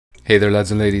Hey there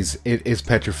lads and ladies, it is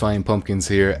Petrifying Pumpkins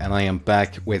here, and I am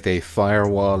back with a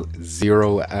Firewall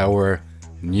Zero Hour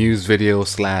news video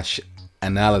slash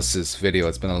analysis video.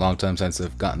 It's been a long time since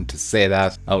I've gotten to say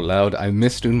that out loud. I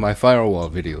miss doing my Firewall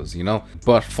videos, you know.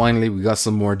 But finally we got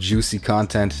some more juicy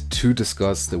content to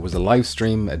discuss. There was a live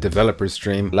stream, a developer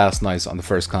stream last night on the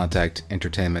First Contact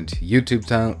Entertainment YouTube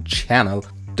channel,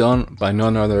 done by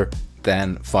none other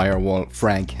than Firewall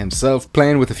Frank himself,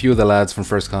 playing with a few of the lads from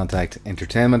First Contact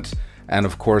Entertainment. And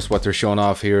of course what they're showing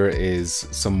off here is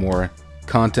some more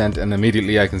content, and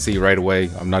immediately I can see right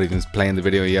away, I'm not even playing the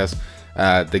video yet,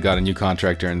 they got a new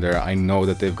Contractor in there. I know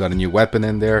that they've got a new weapon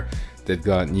in there, they've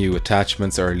got new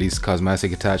attachments, or at least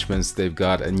cosmetic attachments. They've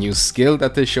got a new skill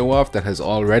that they show off that has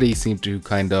already seemed to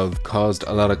kind of caused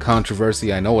a lot of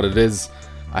controversy. I know what it is.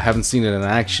 I haven't seen it in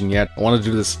action yet. I want to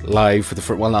do this live for the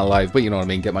first, well, not live, but you know what I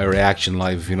mean, get my reaction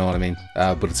live, if you know what I mean.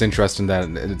 But it's interesting that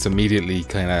it's immediately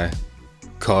kind of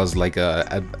caused like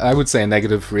I would say a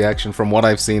negative reaction from what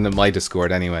I've seen in my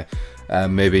Discord anyway.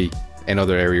 Maybe in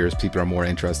other areas people are more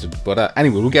interested, but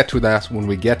anyway, we'll get to that when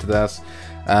we get to that.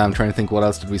 I'm trying to think, what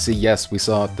else did we see? Yes, we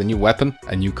saw the new weapon,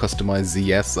 a new customized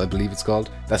ZS, I believe it's called.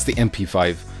 That's the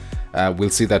MP5. We'll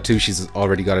see that too. She's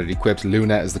already got it equipped.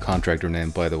 Luna is the Contractor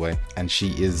name, by the way, and she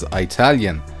is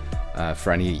Italian.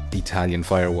 For any Italian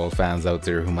Firewall fans out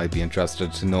there who might be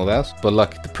interested to know that. But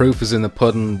look, the proof is in the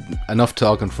pudding. Enough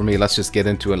talking for me. Let's just get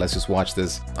into it. Let's just watch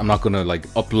this. I'm not going to like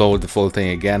upload the full thing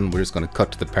again. We're just going to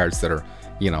cut to the parts that are,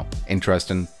 you know,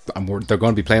 interesting. They're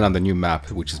going to be playing on the new map,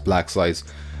 which is Black Size.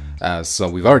 So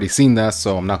we've already seen that,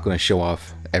 so I'm not going to show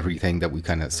off everything that we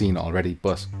kind of seen already,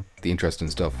 but the interesting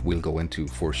stuff we'll go into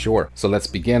for sure. So let's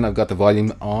begin. I've got the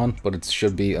volume on, but it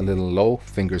should be a little low.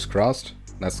 Fingers crossed.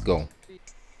 Let's go.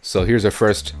 So here's our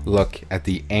first look at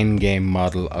the endgame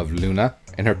model of Luna.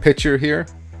 In her picture here,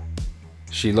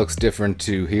 she looks different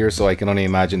to here, so I can only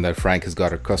imagine that Frank has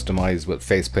got her customized with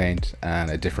face paint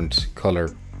and a different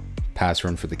color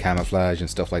pattern for the camouflage and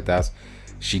stuff like that.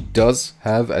 She does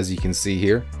have, as you can see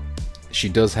here, she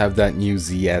does have that new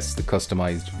ZS, the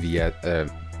customized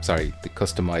the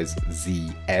customized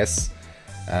ZS.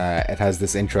 It has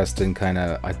this interesting kind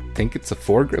of, I think it's a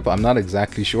foregrip, I'm not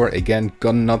exactly sure. Again,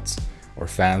 gun nuts, or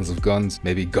fans of guns.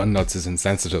 Maybe gun nuts is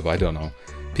insensitive, I don't know.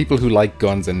 People who like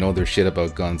guns and know their shit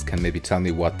about guns can maybe tell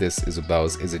me what this is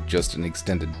about. Is it just an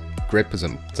extended grip? Does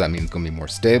that mean it's going to be more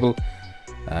stable?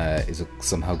 Is it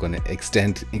somehow going to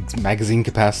extend magazine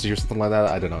capacity or something like that?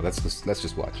 I don't know. Let's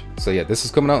just watch. So yeah, this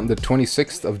is coming out on the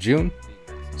 26th of June.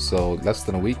 So less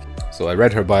than a week. So I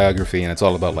read her biography, and it's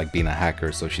all about like being a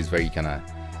hacker. So she's very kind of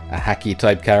a hacky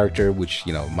type character, which,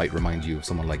 you know, might remind you of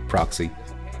someone like Proxy.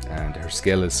 And her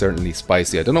skill is certainly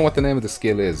spicy. I don't know what the name of the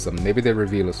skill is. Maybe they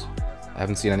reveal it. I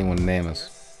haven't seen anyone name it,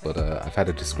 but I've had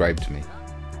it described to me.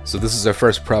 So this is our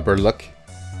first proper look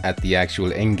at the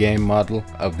actual in-game model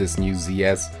of this new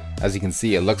ZS. As you can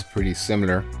see, it looks pretty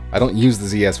similar. I don't use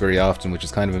the ZS very often, which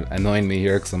is kind of annoying me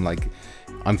here, because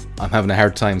I'm having a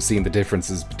hard time seeing the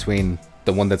differences between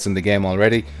the one that's in the game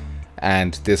already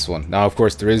and this one. Now, of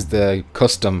course, there is the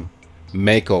custom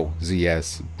Mako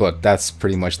ZS, but that's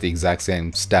pretty much the exact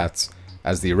same stats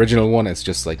as the original one. It's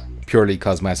just like purely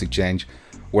cosmetic change,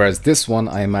 whereas this one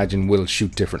I imagine will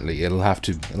shoot differently. It'll have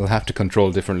to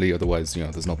control differently, otherwise, you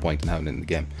know, there's no point in having it in the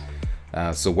game.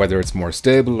 So whether it's more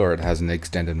stable, or it has an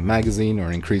extended magazine, or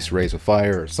an increased rate of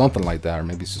fire, or something like that, or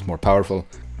maybe it's just more powerful.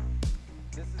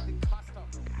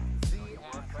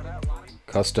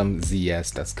 Custom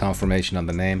ZS, that's confirmation on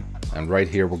the name. And right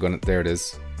here there it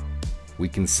is. We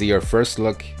can see our first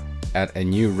look at a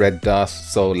new red dot.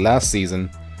 So last season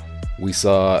we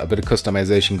saw a bit of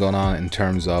customization going on in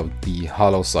terms of the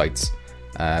hollow sights,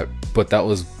 but that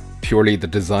was purely the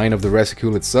design of the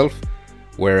reticule itself,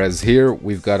 whereas here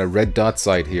we've got a red dot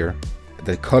sight here.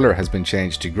 The color has been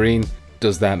changed to green.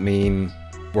 Does that mean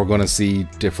we're going to see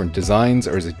different designs,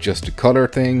 or is it just a color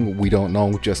thing? We don't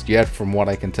know just yet. From what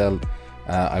I can tell,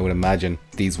 I would imagine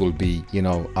these will be, you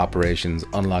know, operations,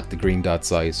 unlock the green dot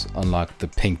sight, unlock the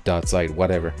pink dot sight,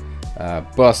 whatever.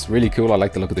 But really cool. I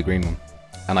like the look of the green one,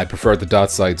 and I prefer the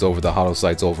dot sights over the hollow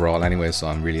sights overall anyway, so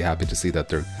I'm really happy to see that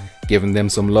they're giving them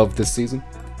some love this season.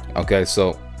 Okay,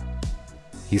 so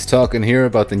he's talking here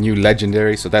about the new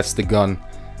legendary. So that's the gun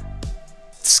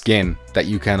skin that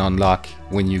you can unlock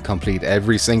when you complete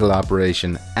every single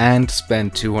operation and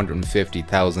spend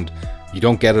 250,000. You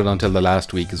don't get it until the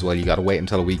last week as well. You gotta wait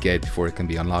until week 8 before it can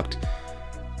be unlocked.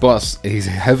 But he's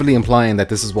heavily implying that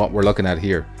this is what we're looking at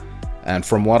here. And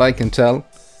from what I can tell,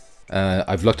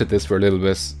 I've looked at this for a little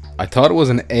bit. I thought it was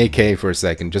an AK for a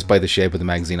second, just by the shape of the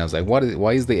magazine. I was like,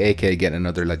 why is the AK getting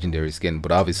another legendary skin?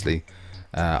 But obviously,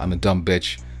 I'm a dumb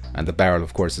bitch. And the barrel,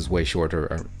 of course, is way shorter,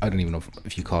 or I don't even know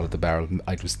if you call it the barrel.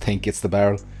 I just think it's the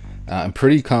barrel. I'm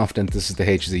pretty confident this is the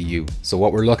HZU. So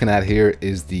what we're looking at here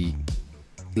is the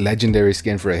legendary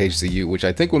skin for a HZU, which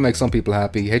I think will make some people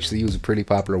happy. HZU is a pretty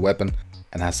popular weapon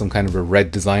and has some kind of a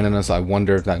red design on it. So I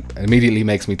wonder, that immediately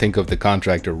makes me think of the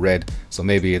Contractor Red. So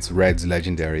maybe it's Red's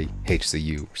legendary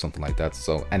HZU or something like that.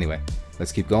 So anyway,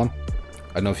 let's keep going.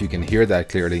 I don't know if you can hear that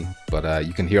clearly, but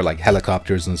you can hear like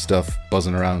helicopters and stuff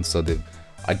buzzing around. So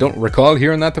I don't recall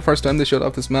hearing that the first time they showed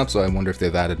off this map, so I wonder if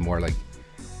they've added more like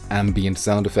ambient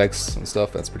sound effects and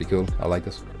stuff. That's pretty cool. I like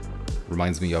it.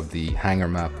 Reminds me of the hangar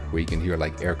map where you can hear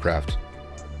like aircraft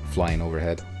flying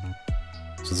overhead.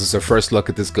 So this is our first look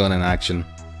at this gun in action.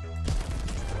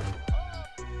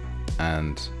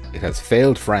 And it has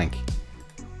failed Frank.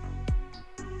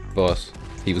 But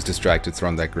he was distracted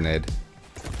throwing that grenade.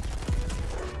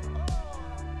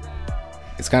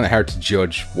 It's kind of hard to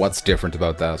judge what's different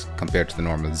about that compared to the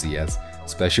normal ZS,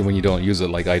 especially when you don't use it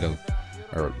like I do,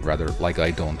 or rather like I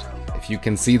don't. If you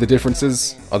can see the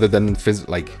differences other than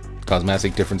like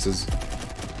cosmetic differences.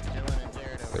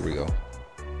 There we go.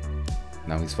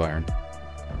 Now he's firing.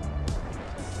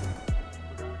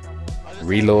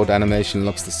 Reload animation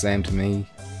looks the same to me.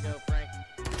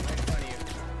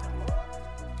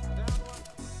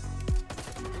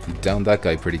 He downed that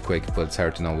guy pretty quick, but it's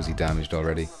hard to know, was he damaged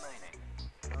already?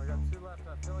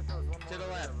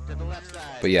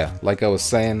 But yeah, like I was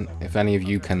saying, if any of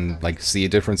you can like see a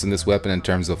difference in this weapon in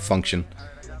terms of function,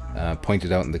 point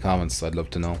it out in the comments. I'd love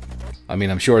to know. I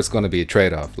mean, I'm sure it's going to be a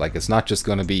trade-off. Like, it's not just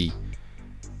going to be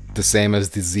the same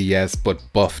as the ZS but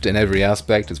buffed in every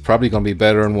aspect. It's probably going to be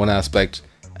better in one aspect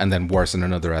and then worse in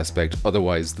another aspect.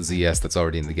 Otherwise, the ZS that's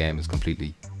already in the game is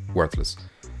completely worthless.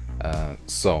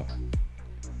 So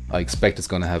I expect it's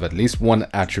going to have at least one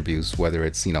attribute, whether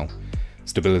it's, you know,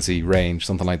 stability, range,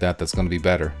 something like that, that's going to be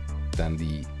better than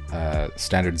the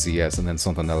standard ZS, and then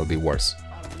something that'll be worse.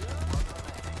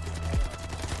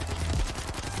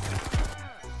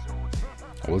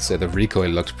 I will say the recoil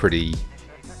looked pretty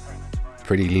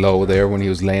low there when he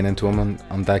was laying into him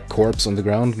on that corpse on the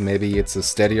ground. Maybe it's a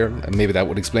steadier, and maybe that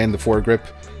would explain the foregrip,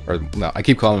 or no, I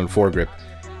keep calling it foregrip.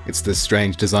 It's this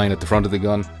strange design at the front of the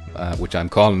gun, which I'm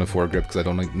calling a foregrip because I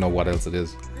don't know what else it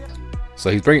is. So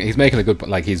he's making a good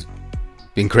point. Like, he's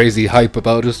being crazy hype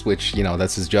about it, which, you know,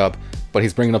 that's his job, but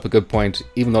he's bringing up a good point.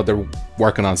 Even though they're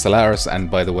working on Solaris,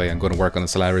 and by the way, I'm going to work on a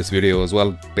Solaris video as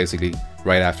well, basically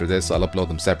right after this. I'll upload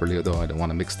them separately, although I don't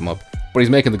want to mix them up. But he's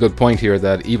making the good point here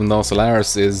that even though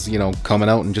Solaris is, you know, coming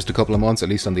out in just a couple of months, at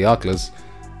least on the Oculus,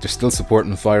 they're still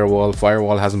supporting Firewall.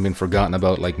 Firewall hasn't been forgotten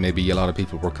about, like maybe a lot of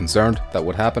people were concerned that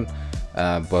would happen.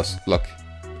 But look,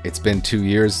 it's been 2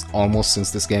 years almost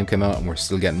since this game came out, and we're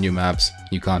still getting new maps,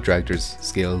 new contractors,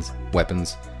 skills,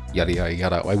 weapons, yada yada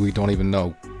yada. Why, we don't even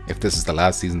know if this is the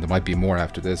last season. There might be more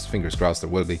after this. Fingers crossed there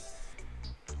will be.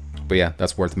 But yeah,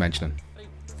 that's worth mentioning.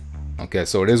 Okay,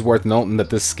 so it is worth noting that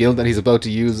this skill that he's about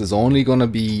to use is only going to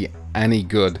be any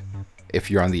good if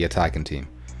you're on the attacking team.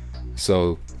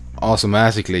 So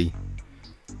automatically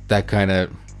that kind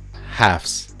of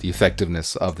halves the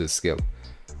effectiveness of this skill.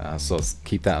 So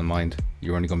keep that in mind.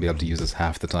 You're only going to be able to use this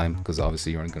half the time, because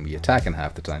obviously you're only going to be attacking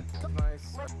half the time.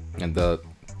 And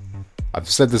I've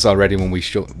said this already when we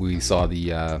saw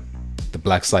the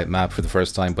black site map for the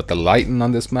first time, but the lighting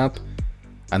on this map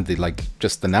and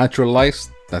just the natural light,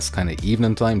 that's kind of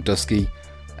evening time, dusky,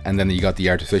 and then you got the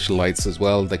artificial lights as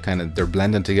well. They're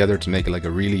blending together to make it like a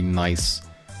really nice,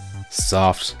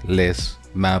 soft lit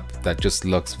map that just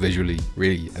looks visually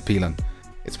really appealing.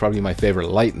 It's probably my favorite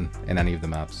lighting in any of the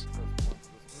maps.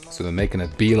 So they're making a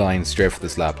beeline straight for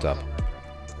this laptop.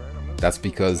 That's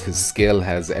because his skill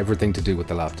has everything to do with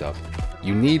the laptop.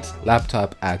 You need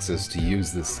laptop access to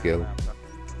use this skill.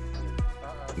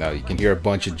 Now you can hear a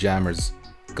bunch of jammers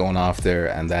going off there,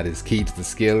 and that is key to the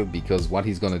skill, because what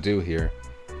he's going to do here,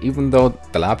 even though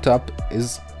the laptop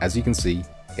is, as you can see,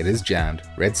 it is jammed,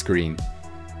 red screen,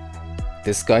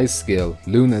 this guy's skill,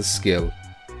 Luna's skill,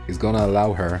 is going to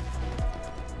allow her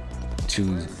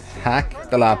to hack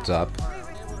the laptop.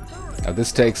 Now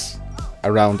this takes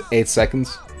around 8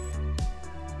 seconds,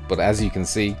 but as you can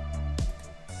see,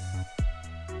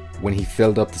 when he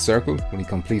filled up the circle, when he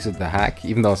completed the hack,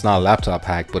 even though it's not a laptop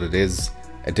hack, but it is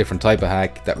a different type of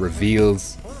hack that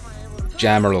reveals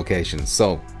jammer locations.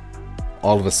 So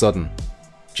all of a sudden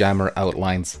jammer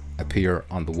outlines appear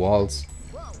on the walls.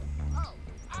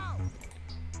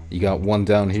 You got one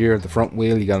down here at the front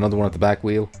wheel, you got another one at the back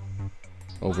wheel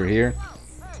over here,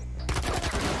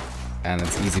 and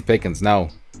it's easy pickings. Now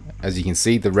as you can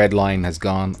see, the red line has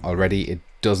gone already. It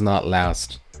does not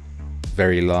last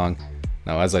very long.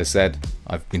 Now, as I said,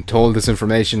 I've been told this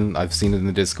information, I've seen it in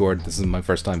the Discord, this is my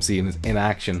first time seeing it in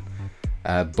action,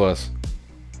 but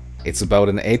it's about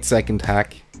an 8-second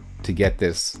hack to get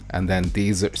this, and then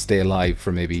these stay alive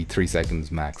for maybe 3 seconds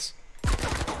max.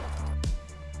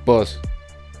 But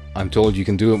I'm told you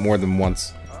can do it more than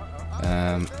once.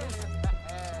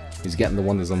 He's getting the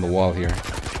one that's on the wall here.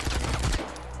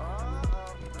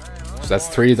 So that's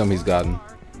 3 of them he's gotten.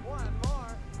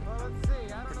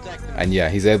 And yeah,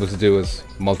 he's able to do it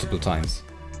multiple times.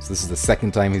 So this is the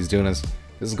 2nd time he's doing it.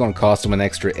 This is going to cost him an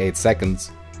extra 8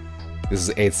 seconds. This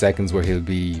is 8 seconds where he'll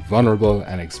be vulnerable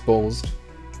and exposed.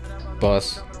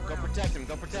 But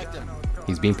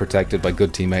he's being protected by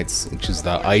good teammates, which is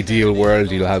the ideal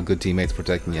world. You'll have good teammates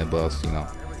protecting you, but you know,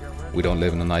 we don't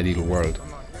live in an ideal world.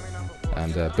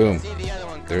 And boom,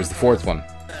 there's the 4th one.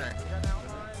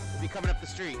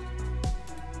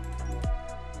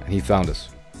 And he found it.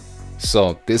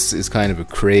 So this is kind of a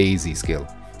crazy skill.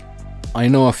 I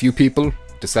know a few people,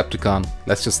 Decepticon,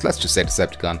 let's just say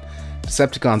Decepticon.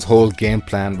 Decepticon's whole game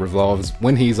plan revolves,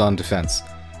 when he's on defense,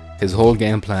 his whole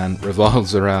game plan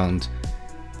revolves around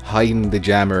hiding the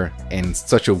jammer in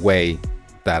such a way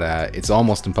that it's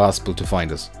almost impossible to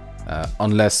find us,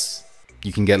 unless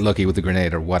you can get lucky with a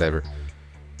grenade or whatever.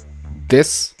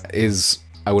 This is,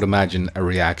 I would imagine, a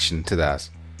reaction to that.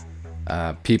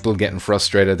 People getting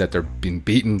frustrated that they're being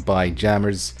beaten by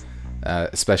jammers,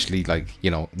 especially like,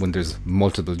 you know, when there's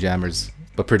multiple jammers.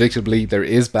 But predictably, there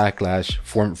is backlash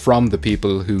from the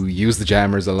people who use the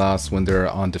jammers a lot when they're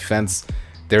on defense.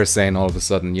 They're saying all of a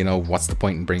sudden, you know, what's the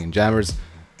point in bringing jammers?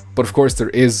 But of course there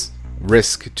is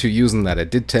risk to using that.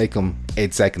 It did take him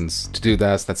 8 seconds to do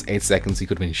that. That's 8 seconds he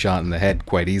could have been shot in the head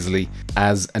quite easily.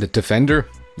 As a defender,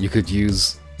 you could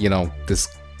use, you know, this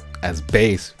as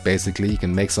bait. Basically, you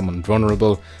can make someone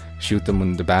vulnerable, shoot them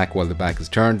in the back while the back is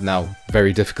turned. Now,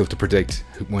 very difficult to predict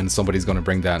when somebody's going to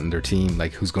bring that in their team,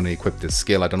 like who's going to equip this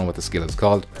skill. I don't know what the skill is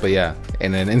called, but yeah,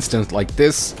 in an instant like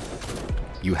this,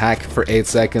 you hack for 8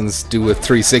 seconds, do a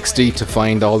 360 to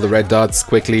find all the red dots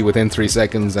quickly within 3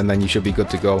 seconds, and then you should be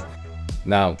good to go.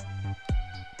 Now,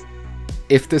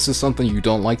 if this is something you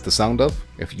don't like the sound of,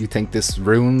 if you think this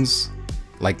ruins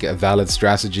like a valid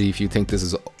strategy, if you think this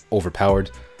is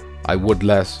overpowered, I would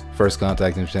let First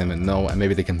Contact Entertainment know, and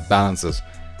maybe they can balance it.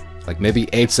 Like maybe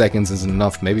 8 seconds isn't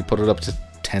enough, maybe put it up to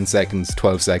 10 seconds,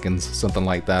 12 seconds, something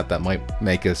like that. That might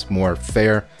make it more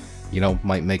fair, you know,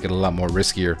 might make it a lot more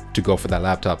riskier to go for that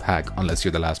laptop hack, unless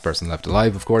you're the last person left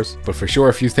alive, of course. But for sure,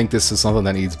 if you think this is something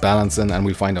that needs balancing, and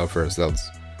we'll find out for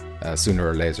ourselves sooner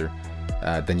or later,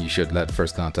 then you should let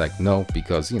First Contact know,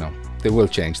 because, you know, they will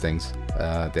change things.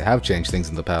 They have changed things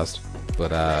in the past,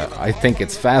 but I think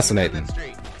it's fascinating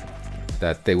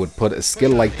that they would put a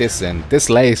skill like this in. This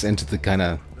lays into the kind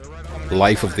of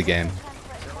life of the game.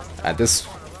 This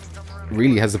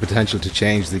really has the potential to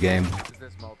change the game.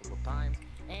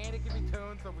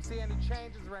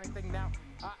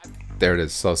 There it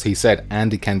is. So he said,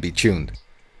 and it can be tuned.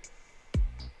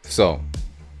 So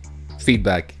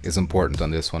feedback is important on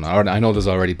this one. I know there's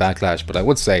already backlash, but I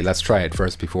would say let's try it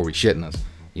first before we shit in it,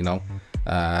 you know.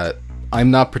 I'm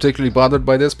not particularly bothered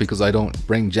by this because I don't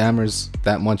bring jammers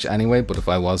that much anyway, but if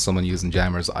I was someone using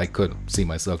jammers, I could see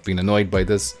myself being annoyed by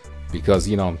this, because,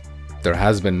 you know, there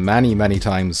has been many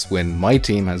times when my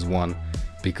team has won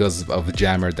because of a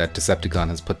jammer that Decepticon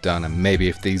has put down, and maybe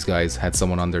if these guys had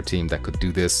someone on their team that could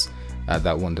do this,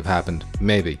 that wouldn't have happened,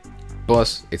 maybe.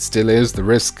 But it still is the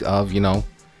risk of, you know,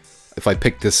 if I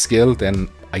pick this skill, then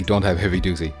I don't have heavy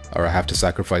duty, or I have to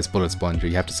sacrifice bullet sponge, or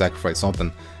you have to sacrifice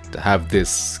something to have this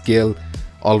skill.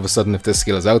 All of a sudden, if this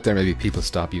skill is out there, maybe people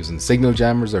stop using signal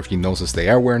jammers, or if you notice they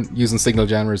are using signal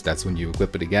jammers, that's when you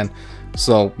equip it again.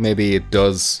 So maybe it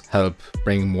does help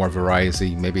bring more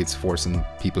variety. Maybe it's forcing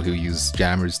people who use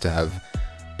jammers to have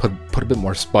put a bit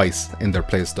more spice in their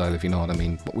playstyle, if you know what I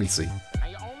mean. But we'll see.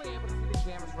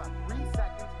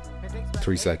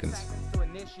 3 seconds.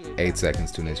 8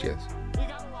 seconds to initiate.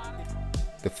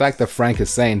 The fact that Frank is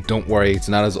saying, don't worry, it's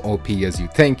not as OP as you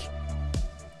think,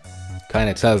 kind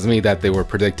of tells me that they were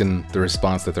predicting the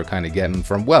response that they're kind of getting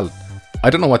from, well, I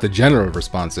don't know what the general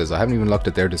response is. I haven't even looked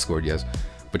at their Discord yet,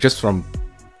 but just from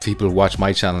people who watch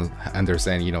my channel, and they're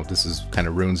saying, you know, this is kind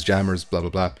of ruins jammers, blah blah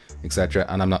blah, etc.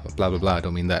 And I'm not blah blah blah, I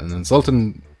don't mean that in an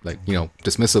insulting, like, you know,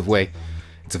 dismissive way.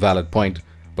 It's a valid point.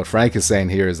 But Frank is saying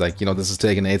here is like, you know, this is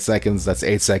taking 8 seconds, that's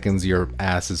 8 seconds, your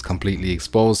ass is completely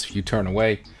exposed. If you turn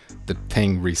away, the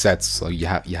thing resets, so you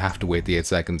have to wait the 8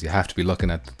 seconds, you have to be looking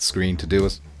at the screen to do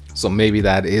it. So maybe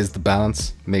that is the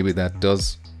balance, maybe that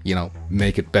does, you know,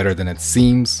 make it better than it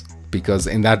seems, because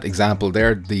in that example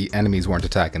there, the enemies weren't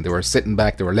attacking, they were sitting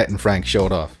back, they were letting Frank show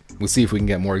it off. We'll see if we can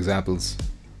get more examples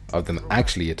of them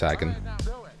actually attacking.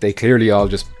 They clearly all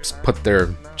just put their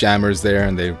jammers there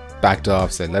and they backed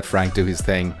off, said let Frank do his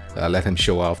thing, let him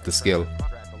show off the skill.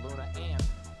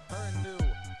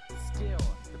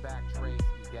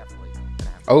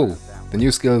 Oh, the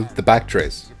new skill, the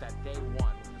backtrace.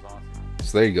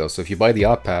 So there you go. So if you buy the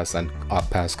op pass and op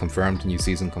pass confirmed, new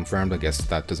season confirmed, I guess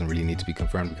that doesn't really need to be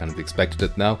confirmed, we kind of expected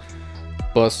it now.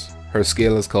 But her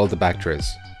skill is called the backtrace,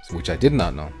 which I did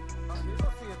not know.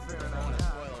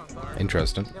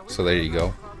 Interesting. So there you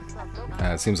go.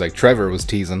 It seems like Trevor was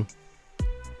teasing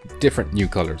different new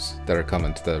colors that are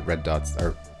coming to the red dots,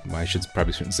 or I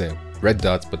probably shouldn't say red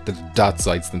dots, but the dot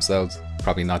sites themselves.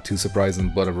 Probably not too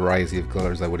surprising, but a variety of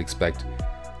colors I would expect.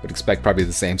 Would expect probably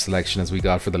the same selection as we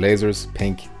got for the lasers: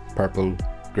 pink, purple,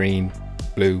 green,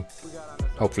 blue.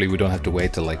 Hopefully we don't have to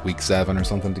wait till like week 7 or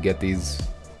something to get these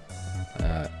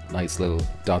nice little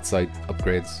dot site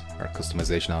upgrades, or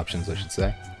customization options I should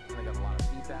say.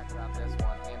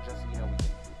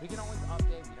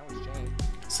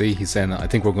 See, he's saying I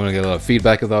think we're going to get a lot of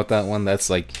feedback about that one. That's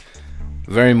like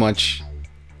very much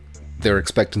they're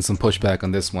expecting some pushback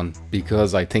on this one,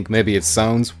 because I think maybe it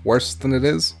sounds worse than it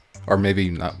is, or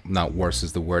maybe not worse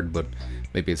is the word, but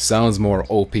maybe it sounds more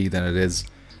OP than it is.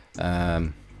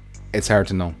 It's hard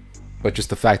to know, but just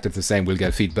the fact that they're saying we'll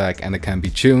get feedback and it can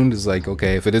be tuned is like,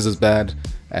 okay, if it is as bad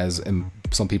as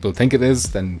some people think it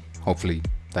is, then hopefully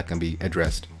that can be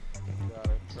addressed.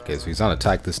 Okay, so he's on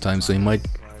attack this time, so we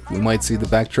might see the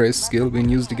backtrace skill being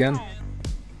used again.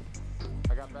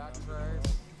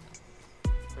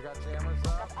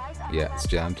 Yeah, it's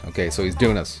jammed. Okay, so he's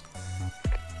doing this.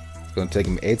 It's going to take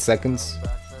him 8 seconds.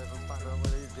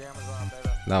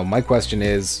 Now, my question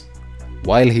is,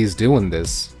 while he's doing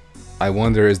this, I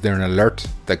wonder, is there an alert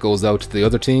that goes out to the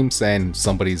other team saying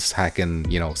somebody's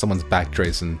hacking, you know, someone's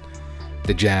backtracing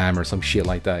the jam or some shit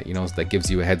like that, you know, that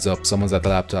gives you a heads up, someone's at the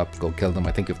laptop, go kill them.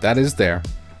 I think if that is there,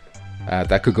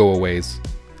 that could go a ways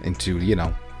into, you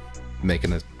know,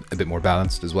 making it a bit more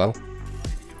balanced as well.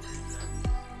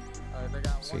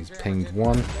 So he's pinged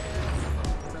 1.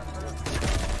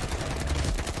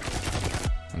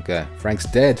 Okay, Frank's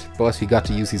dead, but he got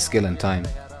to use his skill in time.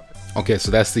 Okay,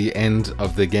 so that's the end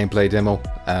of the gameplay demo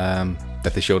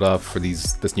that they showed off for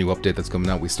this new update that's coming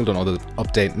out. We still don't know the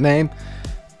update name,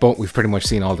 but we've pretty much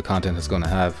seen all the content it's going to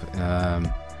have.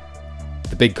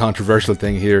 The big controversial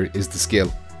thing here is the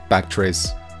skill,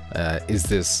 backtrace. Is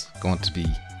this going to be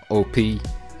OP?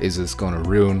 Is this going to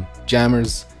ruin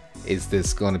jammers? Is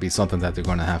this going to be something that they're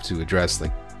going to have to address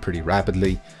like pretty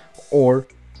rapidly? Or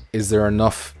is there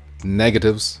enough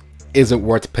negatives? Is it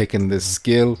worth picking this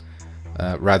skill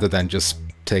rather than just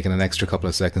taking an extra couple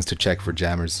of seconds to check for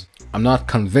jammers? I'm not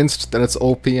convinced that it's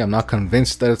OP. I'm not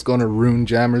convinced that it's going to ruin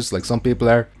jammers like some people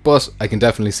are, but I can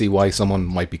definitely see why someone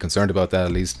might be concerned about that.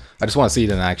 At least I just want to see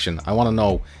it in action. I want to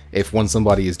know if when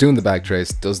somebody is doing the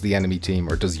backtrace, does the enemy team,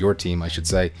 or does your team I should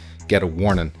say, get a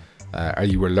warning? Are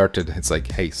you alerted? It's like,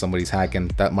 hey, somebody's hacking.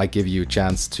 That might give you a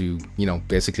chance to, you know,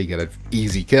 basically get an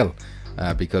easy kill,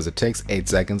 because it takes 8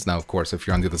 seconds. Now, of course, if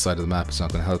you're on the other side of the map, it's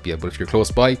not going to help you, but if you're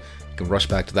close by, you can rush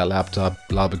back to that laptop,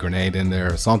 lob a grenade in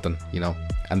there or something, you know,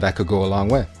 and that could go a long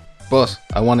way. But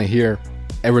I want to hear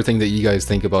everything that you guys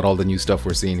think about all the new stuff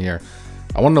we're seeing here.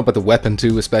 I want to know about the weapon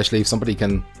too, especially if somebody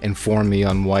can inform me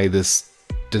on why this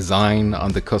design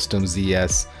on the custom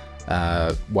ZS,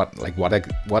 what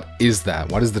is that?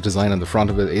 What is the design on the front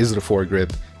of it? Is it a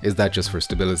foregrip? Is that just for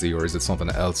stability, or is it something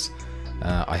else?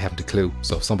 I haven't a clue,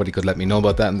 so if somebody could let me know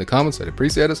about that in the comments, I'd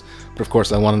appreciate it. But of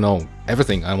course I want to know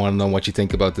everything. I want to know what you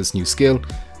think about this new skill,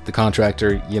 the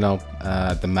Contractor, you know,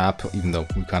 the map, even though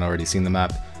we've kind of already seen the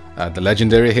map, the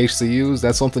legendary HCUs.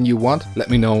 That's something you want? Let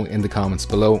me know in the comments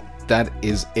below. That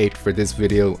is it for this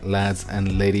video, lads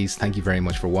and ladies. Thank you very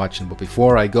much for watching, but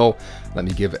before I go, let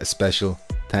me give a special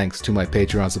thanks to my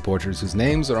Patreon supporters whose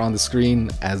names are on the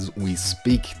screen as we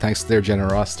speak. Thanks to their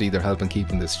generosity, they're helping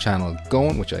keeping this channel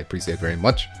going, which I appreciate very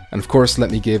much. And of course,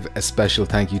 let me give a special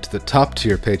thank you to the top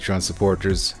tier Patreon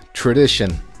supporters: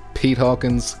 Tradition, Pete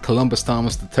Hawkins, Columbus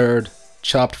Thomas III,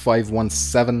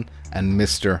 Chopped517, and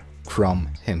Mr. Crumb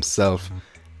himself.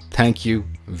 Thank you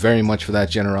very much for that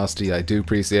generosity. I do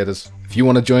appreciate it. If you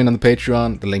want to join on the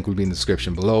Patreon, the link will be in the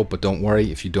description below, but don't worry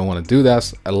if you don't want to do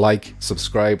that. A like,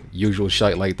 subscribe, usual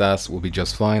shite like that will be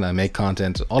just fine. I make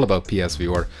content all about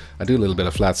PSVR. I do a little bit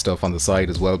of flat stuff on the side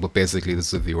as well, but basically this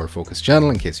is a viewer focused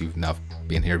channel in case you've not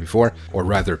been here before, or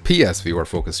rather PSVR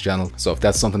focused channel. So if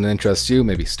that's something that interests you,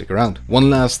 maybe stick around. One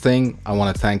last thing, I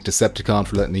want to thank Decepticon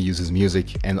for letting me use his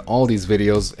music in all these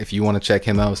videos. If you want to check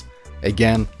him out,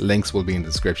 again, links will be in the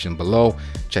description below.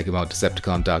 Check him out,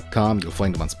 decepticon.com. You'll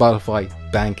find him on Spotify,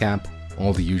 Bandcamp,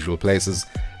 all the usual places.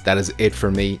 that is it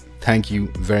for me. Thank you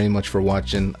very much for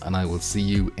watching, and I will see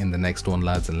you in the next one,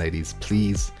 lads and ladies.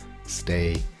 Please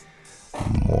stay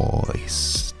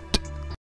moist.